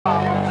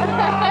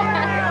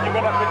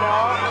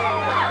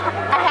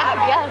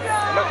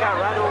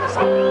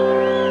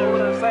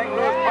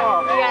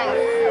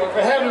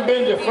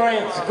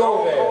France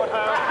go there.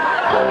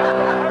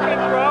 I've been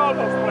through all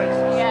those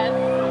places. Yes.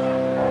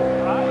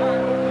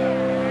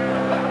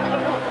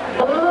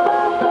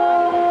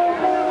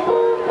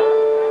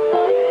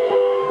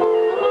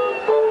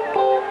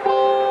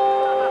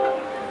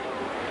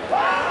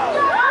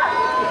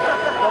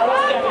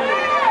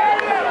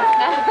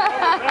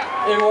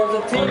 It was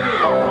a team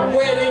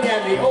wedding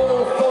and the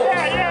old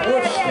folks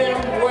wished them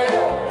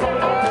well.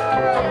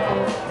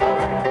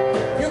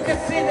 You can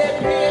see that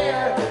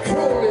Pierre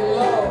truly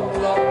loved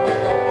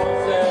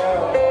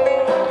mademoiselle.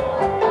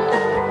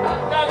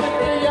 Now that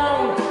the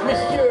young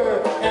monsieur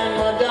and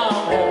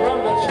madame had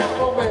rung the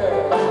chapel bell.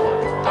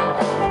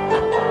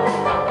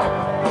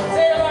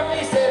 Say like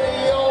me, said the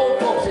old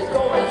folks, it's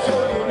gonna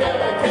show you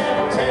never can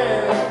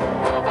tell.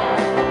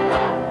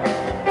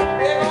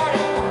 They got a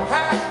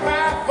high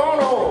microphone,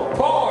 oh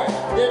boy,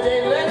 did they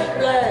let it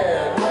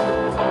blast.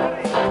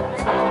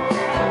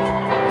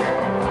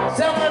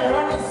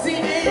 700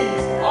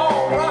 CDs,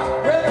 all rock,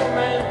 rhythm,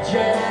 and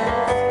jazz.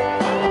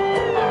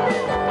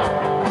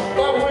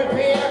 But when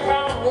Pierre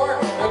found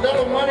work, a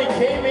little money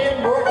came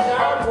in, worked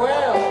out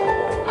well.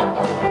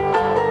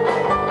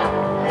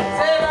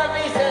 Say like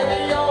me, said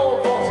the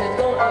old folks, it's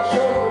gonna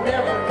show you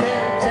never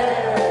can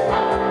tell.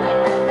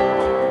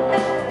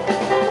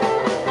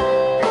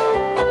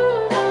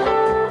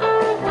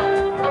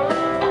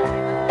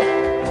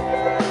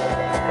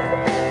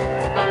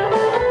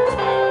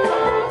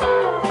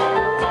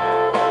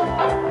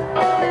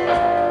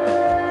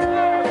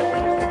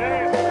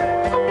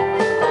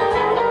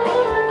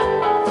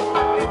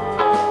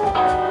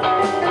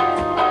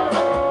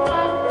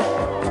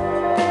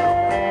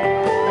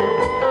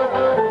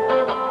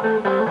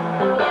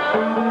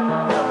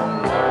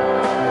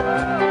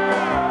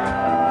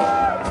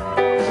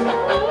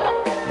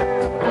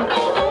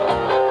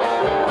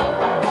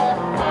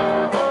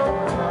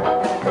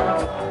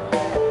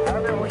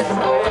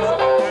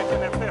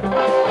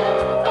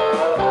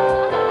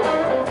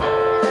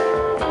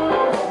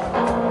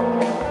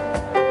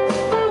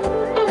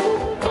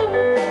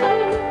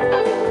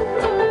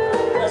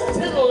 That's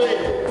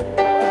titillating.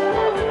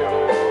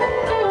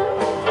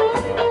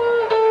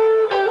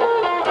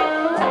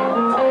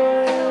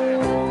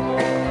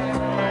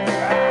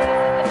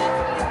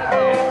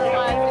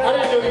 I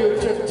didn't know you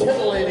were just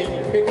titillating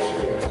pictures.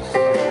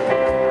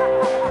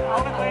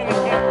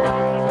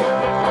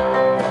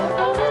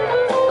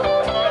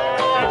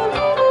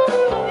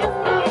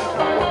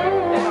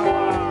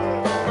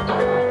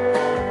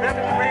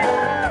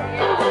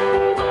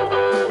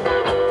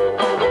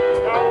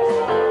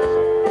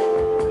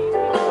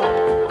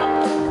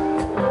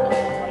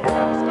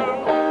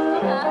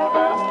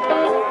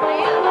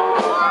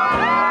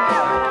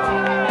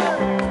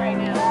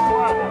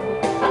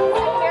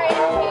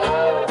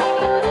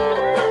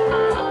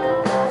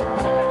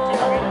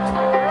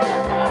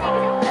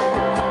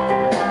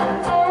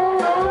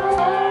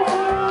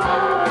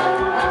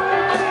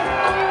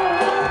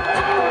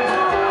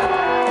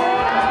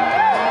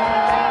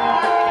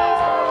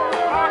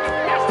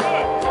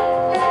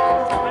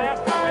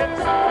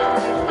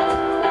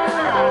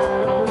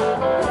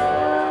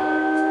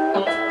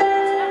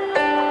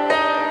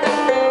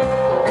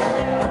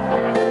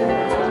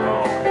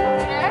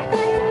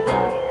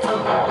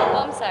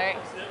 I'm sorry.